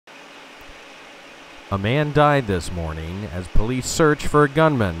A man died this morning as police search for a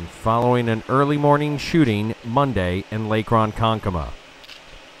gunman following an early morning shooting Monday in Lake Ronkonkoma.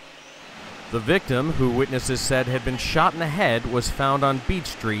 The victim, who witnesses said had been shot in the head, was found on Beach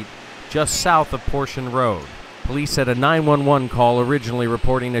Street, just south of Portion Road. Police said a 911 call originally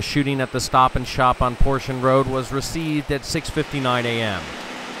reporting a shooting at the Stop and Shop on Portion Road was received at 6:59 a.m.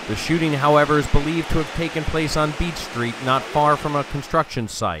 The shooting, however, is believed to have taken place on Beach Street, not far from a construction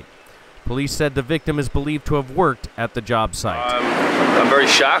site. Police said the victim is believed to have worked at the job site. I'm very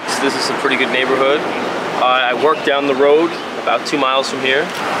shocked. This is a pretty good neighborhood. I work down the road about 2 miles from here.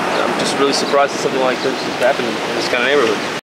 I'm just really surprised that something like this has happened in this kind of neighborhood.